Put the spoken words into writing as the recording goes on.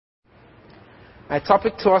My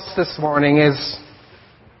topic to us this morning is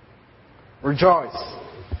rejoice.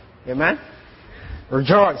 Amen?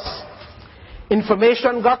 Rejoice.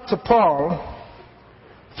 Information got to Paul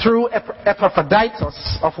through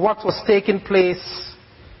Epaphroditus of what was taking place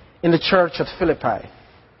in the church at Philippi.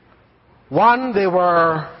 One, they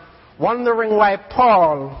were wondering why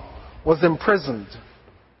Paul was imprisoned.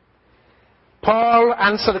 Paul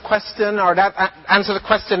answered the question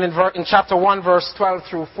in chapter 1, verse 12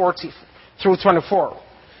 through 24.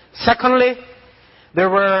 Secondly, there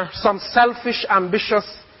were some selfish,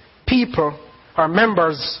 ambitious people or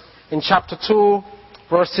members in chapter 2,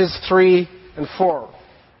 verses 3 and 4.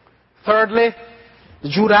 Thirdly, the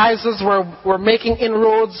Judaizers were making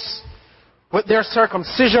inroads with their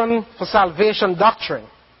circumcision for salvation doctrine.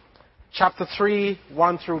 Chapter 3,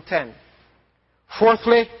 1 through 10.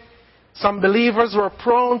 Fourthly, some believers were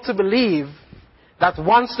prone to believe that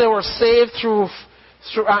once they were saved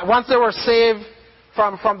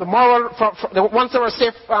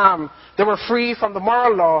they were free from the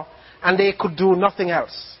moral law and they could do nothing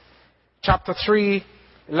else. Chapter 3,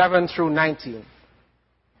 11 through 19.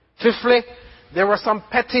 Fifthly, there were some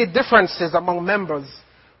petty differences among members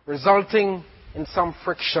resulting in some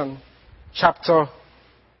friction. Chapter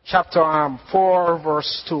 4,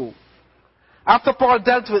 verse 2. After Paul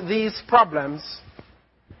dealt with these problems,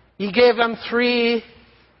 he gave them three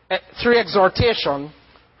exhortations,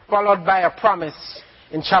 followed by a promise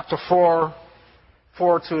in chapter 4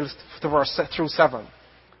 to verse through 7.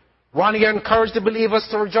 One, he encouraged the believers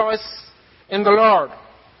to rejoice in the Lord.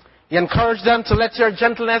 He encouraged them to let your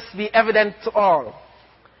gentleness be evident to all.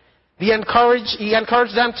 He encouraged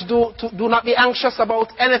them to do not be anxious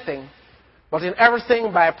about anything, but in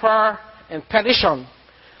everything by prayer and petition,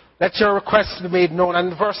 let your requests be made known.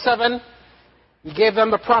 And in verse 7, he gave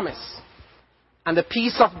them the promise. And the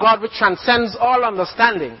peace of God which transcends all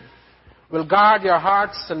understanding will guard your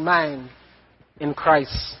hearts and mind in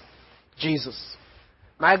Christ Jesus.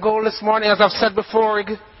 My goal this morning, as I've said before,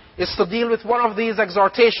 is to deal with one of these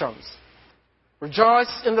exhortations.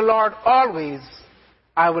 Rejoice in the Lord always.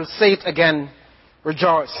 I will say it again.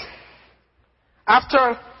 Rejoice.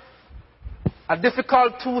 After a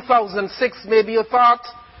difficult 2006, maybe you thought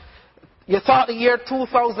the year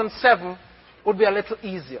 2007 would be a little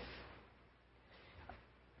easier.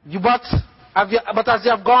 But as you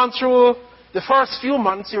have gone through the first few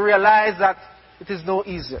months, you realize that it is no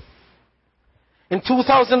easier. In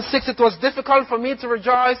 2006, it was difficult for me to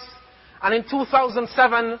rejoice, and in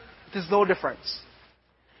 2007, it is no difference.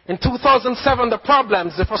 In 2007, the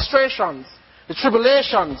problems, the frustrations, the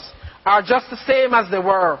tribulations are just the same as they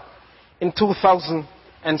were in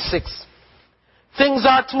 2006. Things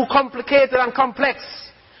are too complicated and complex,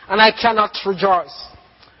 and I cannot rejoice.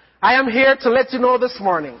 I am here to let you know this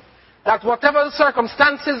morning that whatever the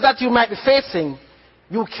circumstances that you might be facing,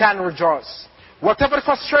 you can rejoice. Whatever the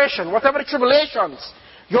frustration, whatever the tribulations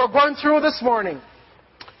you're going through this morning,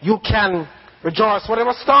 you can rejoice.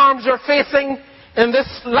 Whatever storms you're facing in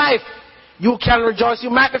this life, you can rejoice.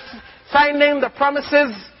 You might be finding the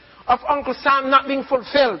promises of Uncle Sam not being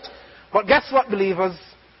fulfilled. But guess what, believers?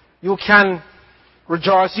 You can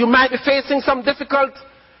rejoice. You might be facing some difficult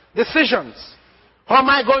decisions. How am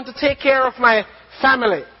I going to take care of my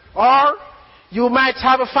family? Or you might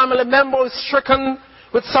have a family member who is stricken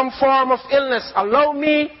with some form of illness. Allow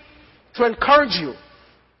me to encourage you.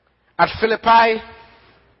 At Philippi,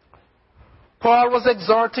 Paul was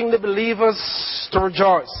exhorting the believers to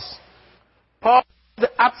rejoice. Paul was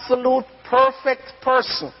the absolute perfect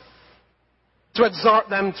person to exhort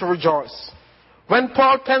them to rejoice. When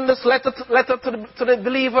Paul penned this letter to the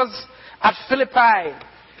believers at Philippi,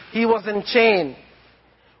 he was in chain.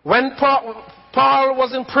 When Paul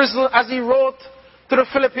was in prison, as he wrote to the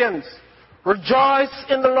Philippians, rejoice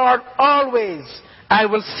in the Lord always. I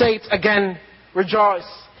will say it again, rejoice.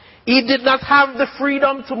 He did not have the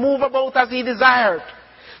freedom to move about as he desired.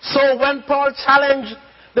 So when Paul challenged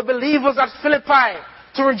the believers at Philippi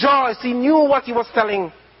to rejoice, he knew what he was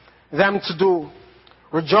telling them to do.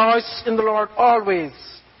 Rejoice in the Lord always.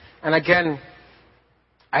 And again,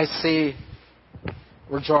 I say,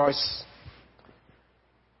 rejoice.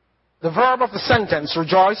 The verb of the sentence,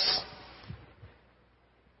 rejoice,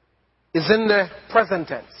 is in the present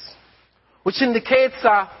tense, which indicates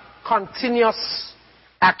a continuous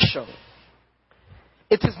action.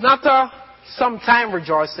 It is not a sometime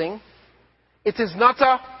rejoicing. It is not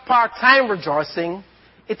a part-time rejoicing.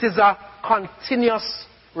 It is a continuous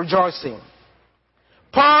rejoicing.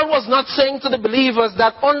 Paul was not saying to the believers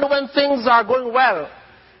that only when things are going well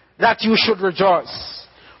that you should rejoice.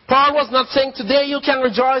 Paul was not saying today you can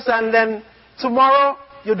rejoice and then tomorrow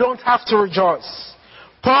you don't have to rejoice.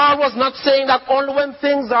 Paul was not saying that only when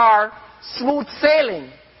things are smooth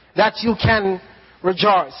sailing that you can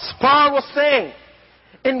rejoice. Paul was saying,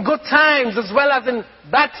 in good times as well as in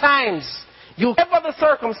bad times, whatever the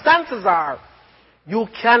circumstances are, you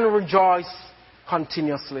can rejoice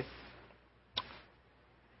continuously.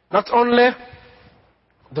 Not only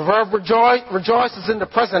the verb rejoice is in the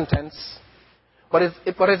present tense, but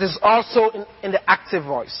it is also in the active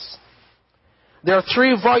voice. There are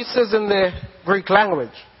three voices in the Greek language: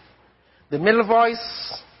 the middle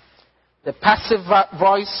voice, the passive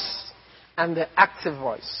voice, and the active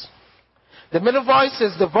voice. The middle voice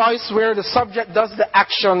is the voice where the subject does the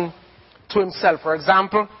action to himself. For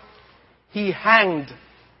example, he hanged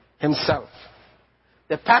himself.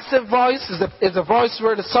 The passive voice is the voice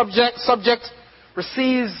where the subject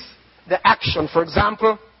receives the action. For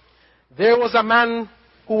example, there was a man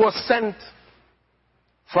who was sent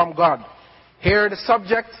from God. Here the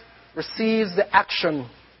subject receives the action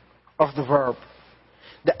of the verb.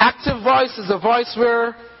 The active voice is a voice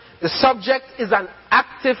where the subject is an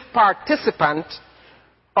active participant,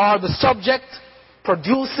 or the subject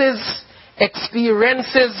produces,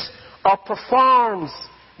 experiences, or performs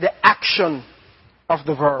the action of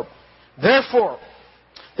the verb. Therefore,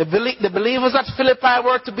 the believers at Philippi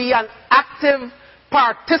were to be an active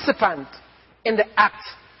participant in the act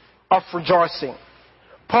of rejoicing.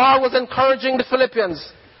 Paul was encouraging the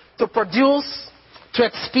Philippians to produce, to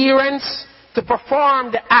experience, to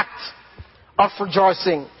perform the act of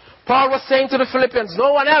rejoicing. Paul was saying to the Philippians,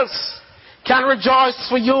 no one else can rejoice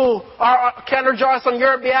for you or can rejoice on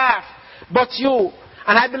your behalf but you.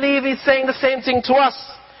 And I believe he's saying the same thing to us.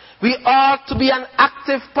 We ought to be an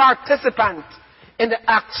active participant in the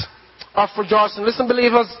act of rejoicing. Listen,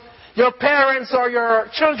 believers, your parents or your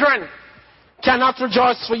children cannot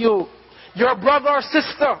rejoice for you. Your brother or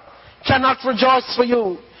sister cannot rejoice for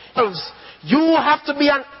you. You have to be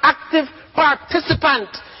an active participant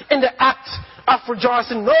in the act of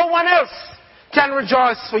rejoicing. No one else can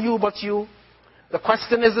rejoice for you but you. The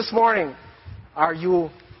question is this morning, are you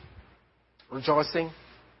rejoicing?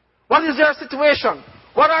 What is your situation?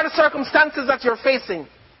 What are the circumstances that you're facing?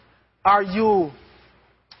 Are you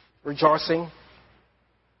rejoicing?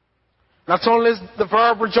 Not only is the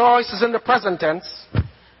verb rejoice is in the present tense,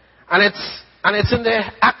 and it's in the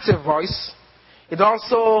active voice, it's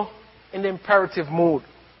also in the imperative mood.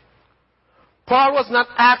 Paul was not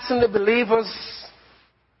asking the believers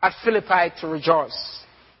at Philippi to rejoice.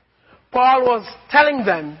 Paul was telling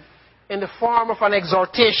them in the form of an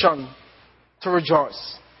exhortation to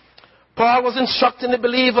rejoice. Paul was instructing the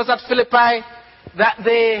believers at Philippi that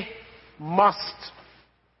they must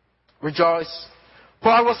rejoice.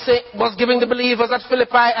 Paul was giving the believers at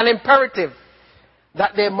Philippi an imperative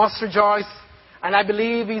that they must rejoice. And I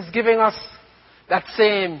believe he's giving us that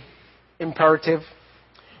same imperative.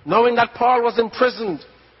 Knowing that Paul was imprisoned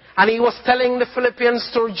and he was telling the Philippians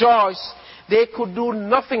to rejoice, they could do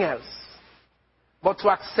nothing else but to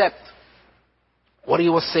accept what he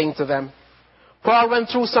was saying to them. Paul went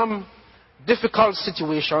through some difficult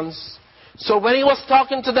situations. So when he was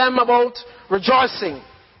talking to them about rejoicing,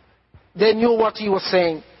 they knew what he was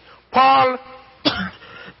saying. Paul,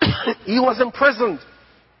 he was imprisoned.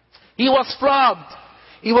 He was flogged.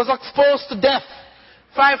 He was exposed to death.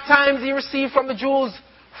 5 times he received from the Jews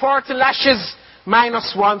 40 lashes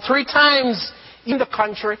minus 1. 3 times in the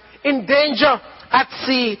country, in danger at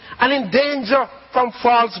sea, and in danger from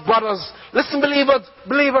false brothers. Listen,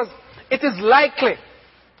 believers, it is likely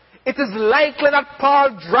that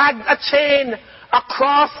Paul dragged a chain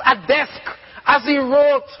across a desk as he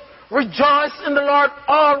wrote, "Rejoice in the Lord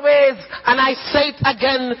always." And I say it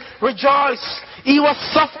again, rejoice. He was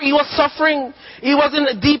suffering. He was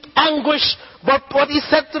in deep anguish. But what he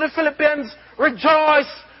said to the Philippians,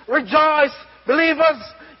 rejoice, rejoice. Believers,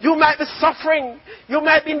 you might be suffering. You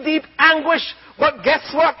might be in deep anguish. But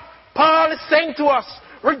guess what? Paul is saying to us,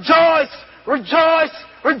 rejoice, rejoice,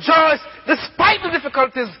 rejoice. Despite the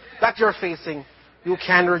difficulties that you're facing, you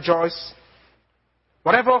can rejoice.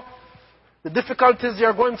 Whatever the difficulties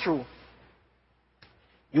you're going through,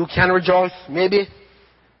 you can rejoice. Maybe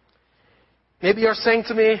you're saying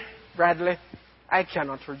to me, Bradley, I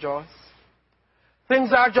cannot rejoice.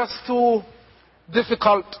 Things are just too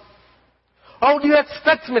difficult. How do you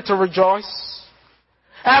expect me to rejoice?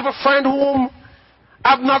 I have a friend whom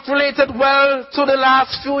I've not related well to the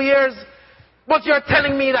last few years, but you're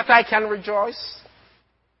telling me that I can rejoice.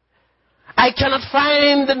 I cannot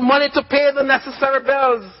find the money to pay the necessary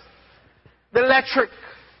bills, the electric,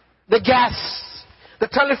 the gas, the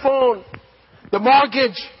telephone, the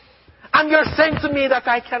mortgage, and you're saying to me that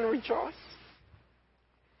I can rejoice.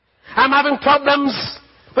 I'm having problems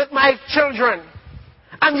with my children.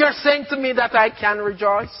 And you're saying to me that I can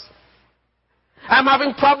rejoice? I'm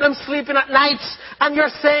having problems sleeping at nights, and you're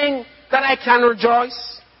saying that I can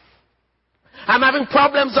rejoice? I'm having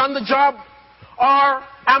problems on the job, or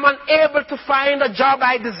I'm unable to find a job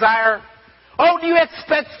I desire. How do you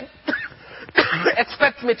expect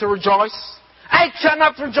me to rejoice? I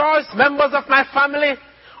cannot rejoice. Members of my family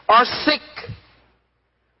are sick.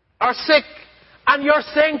 And you're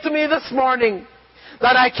saying to me this morning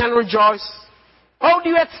that I can rejoice. How do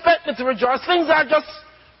you expect me to rejoice? Things are just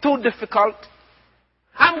too difficult.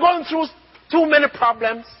 I'm going through too many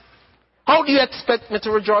problems. How do you expect me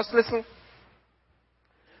to rejoice? Listen.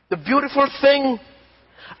 The beautiful thing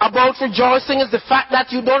about rejoicing is the fact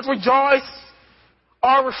that you don't rejoice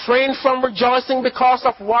or refrain from rejoicing because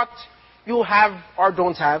of what you have or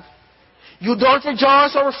don't have. You don't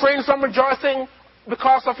rejoice or refrain from rejoicing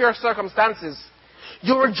because of your circumstances.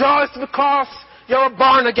 You rejoice because you're a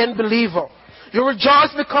born-again believer. You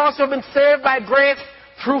rejoice because you've been saved by grace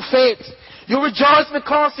through faith. You rejoice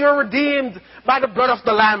because you're redeemed by the blood of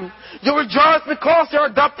the Lamb. You rejoice because you're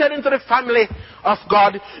adopted into the family of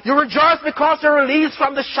God. You rejoice because you're released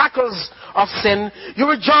from the shackles of sin. You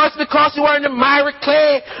rejoice because you are in the miry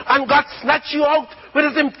clay and God snatched you out with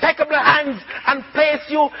His impeccable hands and placed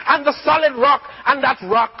you on the solid rock, and that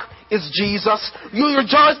rock is Jesus. You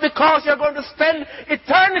rejoice because you're going to spend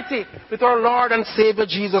eternity with our Lord and Savior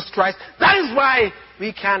Jesus Christ. That is why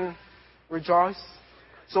we can rejoice.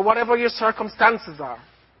 So whatever your circumstances are,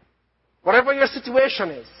 whatever your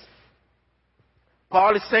situation is,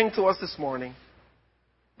 Paul is saying to us this morning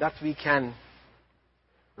that we can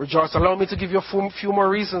rejoice. Allow me to give you a few more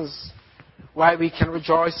reasons why we can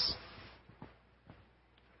rejoice.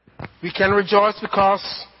 We can rejoice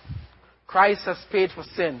because Christ has paid for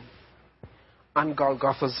sin on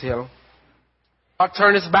Golgotha's hill. God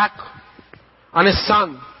turned His back on His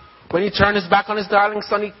Son. When He turned His back on His darling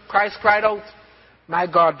Son, Christ cried out, my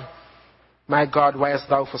God, why hast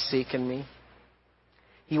Thou forsaken me?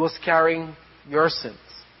 He was carrying your sins,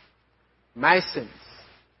 my sins,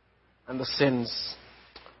 and the sins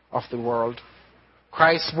of the world.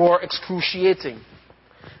 Christ bore excruciating,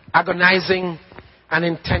 agonizing, and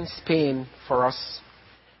intense pain for us.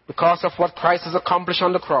 Because of what Christ has accomplished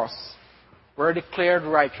on the cross, we're declared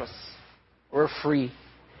righteous. We're free.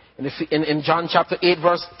 In John chapter 8,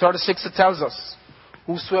 verse 36, it tells us,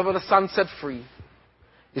 whosoever the Son set free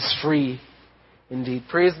is free indeed.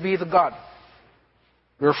 Praise be to God.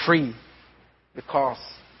 We're free because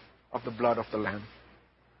of the blood of the Lamb.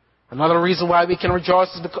 Another reason why we can rejoice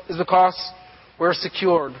is because we're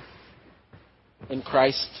secured in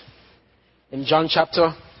Christ. In John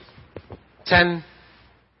chapter 10,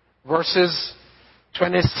 verses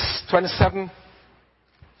 27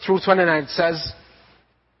 through 29, it says,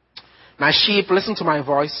 my sheep listen to my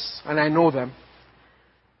voice, and I know them,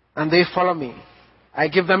 and they follow me. I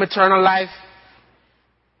give them eternal life,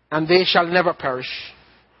 and they shall never perish.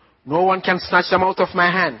 No one can snatch them out of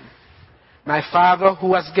my hand. My Father,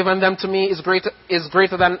 who has given them to me, is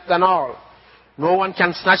greater than all. No one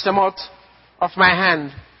can snatch them out of my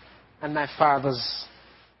hand and my Father's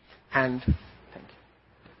hand. Thank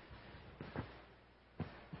you.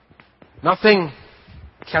 Nothing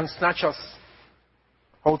can snatch us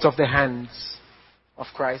out of the hands of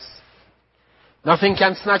Christ. Nothing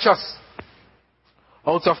can snatch us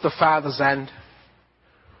out of the Father's hand.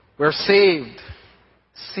 We're saved,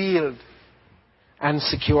 sealed, and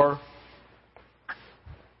secure.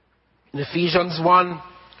 In Ephesians 1,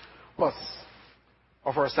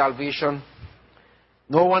 of our salvation,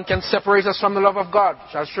 no one can separate us from the love of God.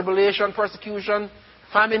 Shall tribulation, persecution,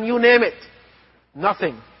 famine, you name it.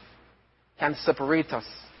 Nothing can separate us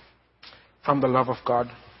from the love of God.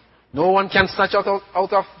 No one can snatch out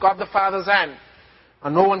of God the Father's hand.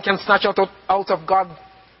 And no one can snatch out of God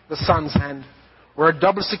the Son's hand. We're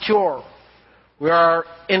double secure. We are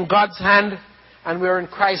in God's hand and we are in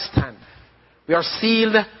Christ's hand. We are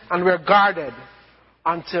sealed and we are guarded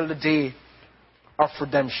until the day of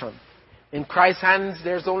redemption. In Christ's hands,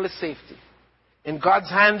 there's only safety. In God's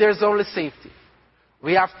hand, there's only safety.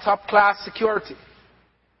 We have top-class security.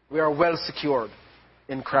 We are well secured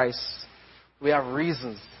in Christ. We have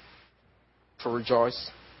reasons to rejoice.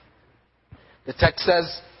 The text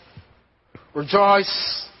says,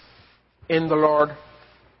 rejoice in the Lord.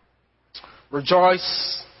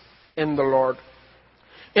 Rejoice in the Lord.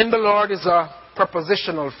 In the Lord is a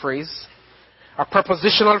prepositional phrase. A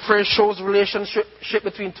prepositional phrase shows relationship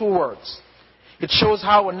between two words. It shows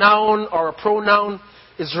how a noun or a pronoun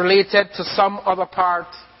is related to some other part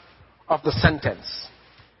of the sentence.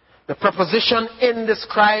 The preposition in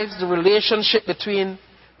describes the relationship between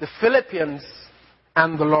the Philippians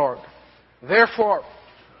and the Lord. Therefore,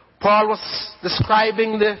 Paul was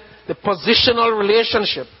describing the positional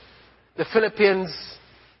relationship the Philippians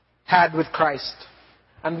had with Christ.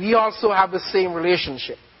 And we also have the same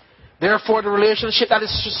relationship. Therefore, the relationship that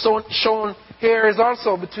is shown here is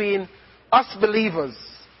also between us believers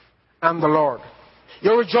and the Lord.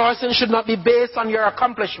 Your rejoicing should not be based on your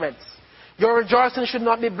accomplishments. Your rejoicing should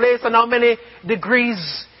not be based on how many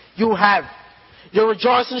degrees you have. Your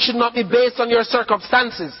rejoicing should not be based on your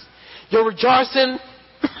circumstances. Your rejoicing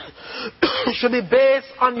should be based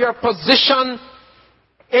on your position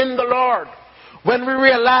in the Lord. When we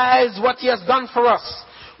realize what He has done for us,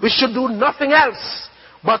 we should do nothing else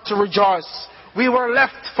but to rejoice. We were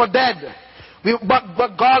left for dead.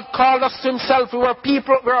 But God called us to Himself. We were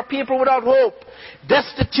a people without hope,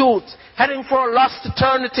 destitute, heading for a lost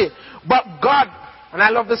eternity. But God, and I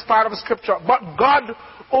love this part of the scripture, but God,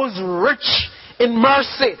 who's rich in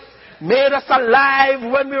mercy, made us alive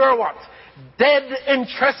when we were what? Dead in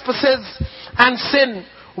trespasses and sin.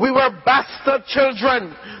 We were bastard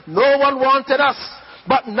children. No one wanted us.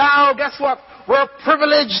 But now, guess what? We're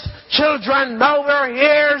privileged children. Now we're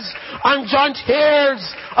heirs and joint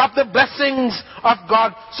heirs of the blessings of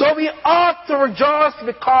God. So we ought to rejoice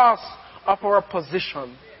because of our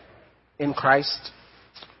position in Christ.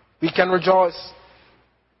 We can rejoice.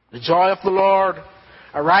 The joy of the Lord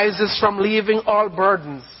arises from leaving all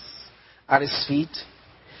burdens at His feet,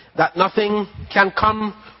 that nothing can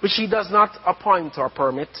come which He does not appoint or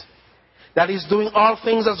permit, that He's doing all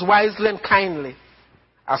things as wisely and kindly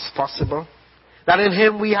as possible, that in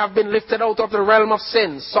Him we have been lifted out of the realm of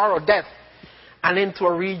sin, sorrow, death, and into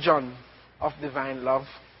a region of divine love,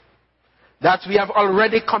 that we have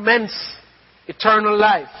already commenced eternal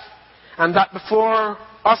life, and that before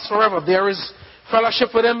us forever there is fellowship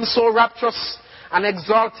with Him so rapturous and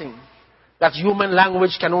exalting that human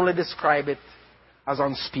language can only describe it as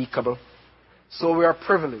unspeakable. So we are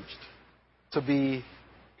privileged to be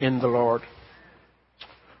in the Lord.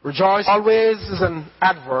 Rejoice always is an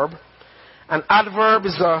adverb. An adverb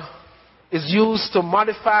is used to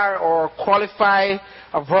modify or qualify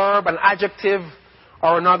a verb, an adjective,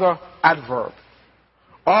 or another adverb.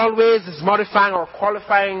 Always is modifying or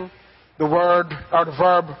qualifying the word or the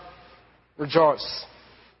verb rejoice.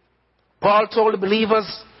 Paul told the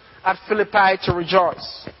believers at Philippi to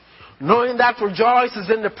rejoice, knowing that rejoice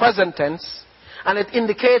is in the present tense and it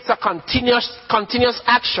indicates a continuous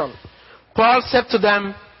action. Paul said to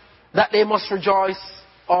them that they must rejoice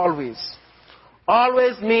always.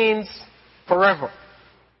 Always means forever.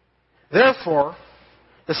 Therefore,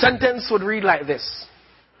 the sentence would read like this: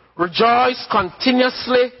 rejoice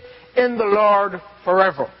continuously in the Lord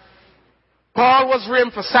forever. Paul was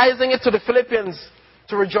re-emphasizing it to the Philippians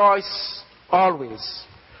to rejoice always.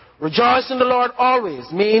 Rejoice in the Lord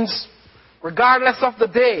always means regardless of the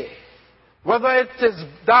day, whether it is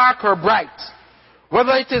dark or bright,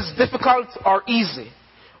 whether it is difficult or easy,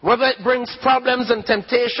 whether it brings problems and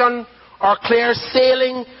temptation or clear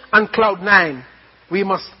sailing on cloud nine, we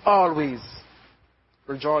must always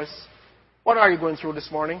rejoice. What are you going through this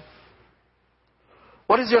morning?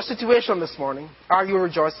 What is your situation this morning? Are you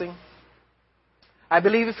rejoicing? I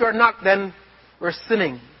believe if you're not, then we're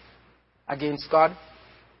sinning against God.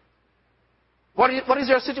 What is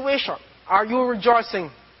your situation? Are you rejoicing?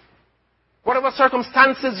 Whatever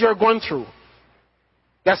circumstances you're going through,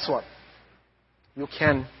 guess what? You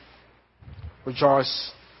can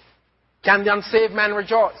rejoice. Can the unsaved man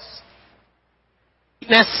rejoice?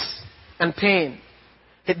 Weakness and pain.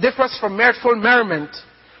 It differs from mirthful merriment,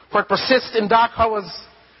 for it persists in dark hours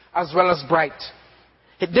as well as bright.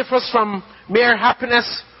 It differs from mere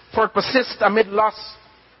happiness, for it persists amid loss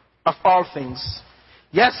of all things.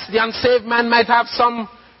 Yes, the unsaved man might have some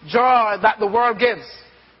joy that the world gives,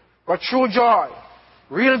 but true joy,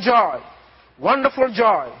 real joy, wonderful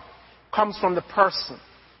joy comes from the person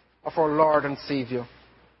of our Lord and Savior,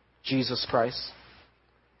 Jesus Christ.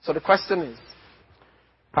 So the question is,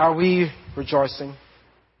 are we rejoicing?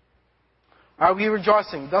 Are we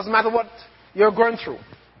rejoicing? Doesn't matter what you're going through.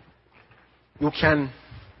 You can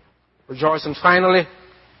rejoice. And finally,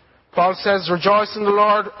 Paul says, rejoice in the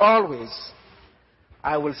Lord always.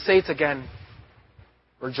 I will say it again,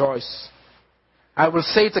 rejoice. I will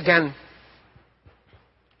say it again.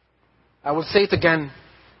 I will say it again,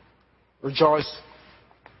 rejoice.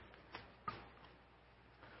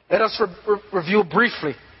 Let us review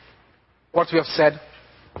briefly what we have said.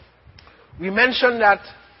 We mentioned that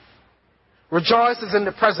rejoice is in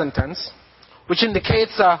the present tense, which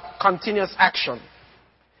indicates a continuous action.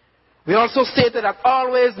 We also stated that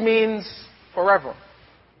always means forever.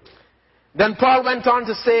 Then Paul went on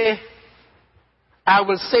to say, I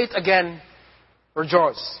will say it again,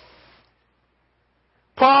 rejoice.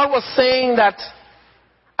 Paul was saying that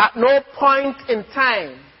at no point in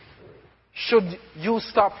time should you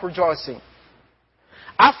stop rejoicing.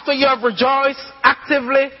 After you have rejoiced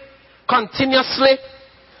actively, continuously,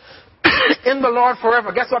 in the Lord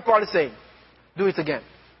forever, guess what Paul is saying? Do it again.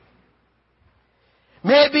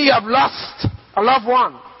 Maybe you have lost a loved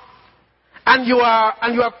one, and you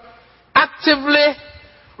have actively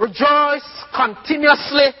rejoiced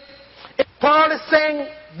continuously. Paul is saying,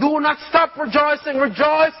 do not stop rejoicing.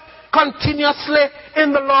 Rejoice continuously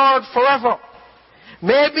in the Lord forever.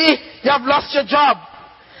 Maybe you have lost your job,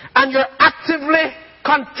 and you're actively,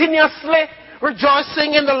 continuously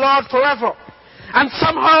rejoicing in the Lord forever. And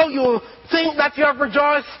somehow you think that you have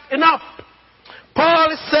rejoiced enough.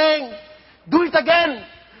 Paul is saying, do it again.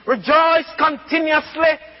 Rejoice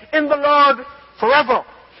continuously in the Lord forever.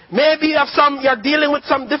 Maybe you're dealing with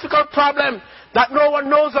some difficult problem that no one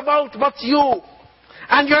knows about but you.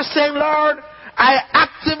 And you're saying, Lord, I'm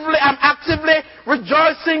actively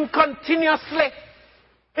rejoicing continuously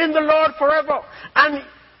in the Lord forever. And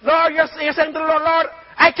Lord, you're saying to the Lord, Lord,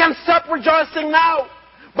 I can stop rejoicing now.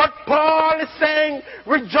 But Paul is saying,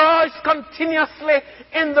 rejoice continuously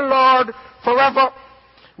in the Lord forever.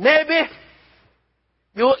 Maybe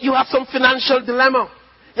you have some financial dilemma.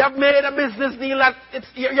 You have made a business deal that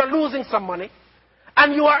you're losing some money,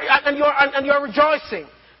 and you're rejoicing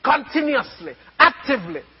continuously,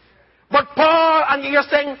 actively. But Paul, and you're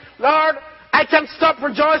saying, Lord, I can stop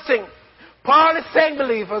rejoicing. Paul is saying,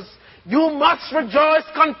 believers, you must rejoice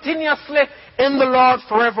continuously in the Lord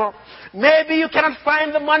forever. Maybe you cannot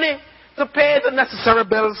find the money to pay the necessary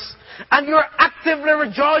bills, and you're actively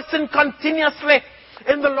rejoicing continuously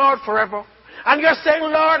in the Lord forever. And you're saying,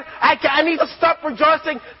 Lord, I need to stop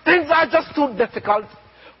rejoicing. Things are just too difficult.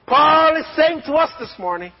 Paul is saying to us this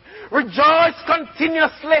morning, rejoice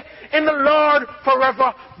continuously in the Lord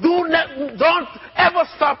forever. Don't ever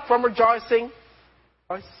stop from rejoicing.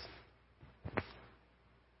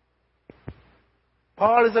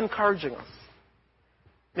 Paul is encouraging us.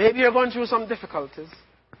 Maybe you're going through some difficulties.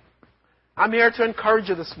 I'm here to encourage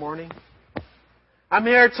you this morning. I'm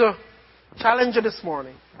here to challenge you this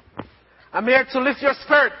morning. I'm here to lift your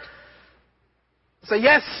spirit. Say,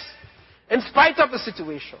 yes, in spite of the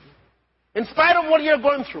situation, in spite of what you're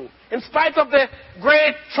going through, in spite of the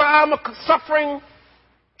great trauma, suffering,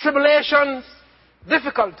 tribulations,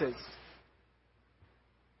 difficulties,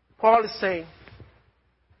 Paul is saying,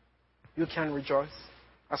 you can rejoice.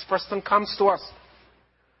 As Preston comes to us,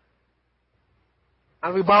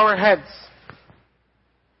 and we bow our heads,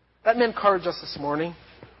 let me encourage us this morning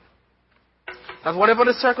that whatever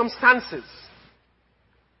the circumstances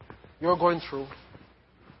you're going through,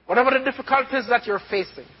 whatever the difficulties that you're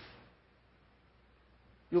facing,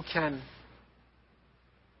 you can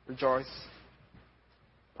rejoice.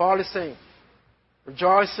 Paul is saying,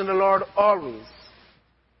 rejoice in the Lord always.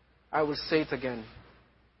 I will say it again,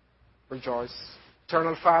 rejoice.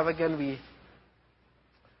 Eternal Father, again, we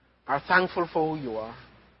are thankful for who you are.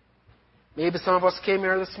 Maybe some of us came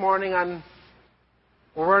here this morning and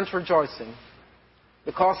we weren't rejoicing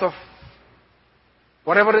because of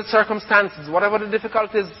whatever the circumstances, whatever the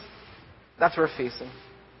difficulties that we're facing.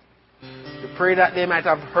 We pray that they might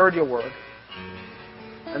have heard your word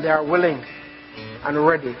and they are willing and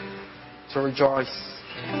ready to rejoice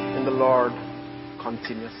in the Lord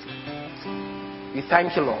continuously. We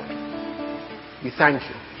thank you, Lord. We thank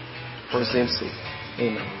you for His name's sake.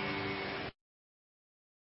 Amen.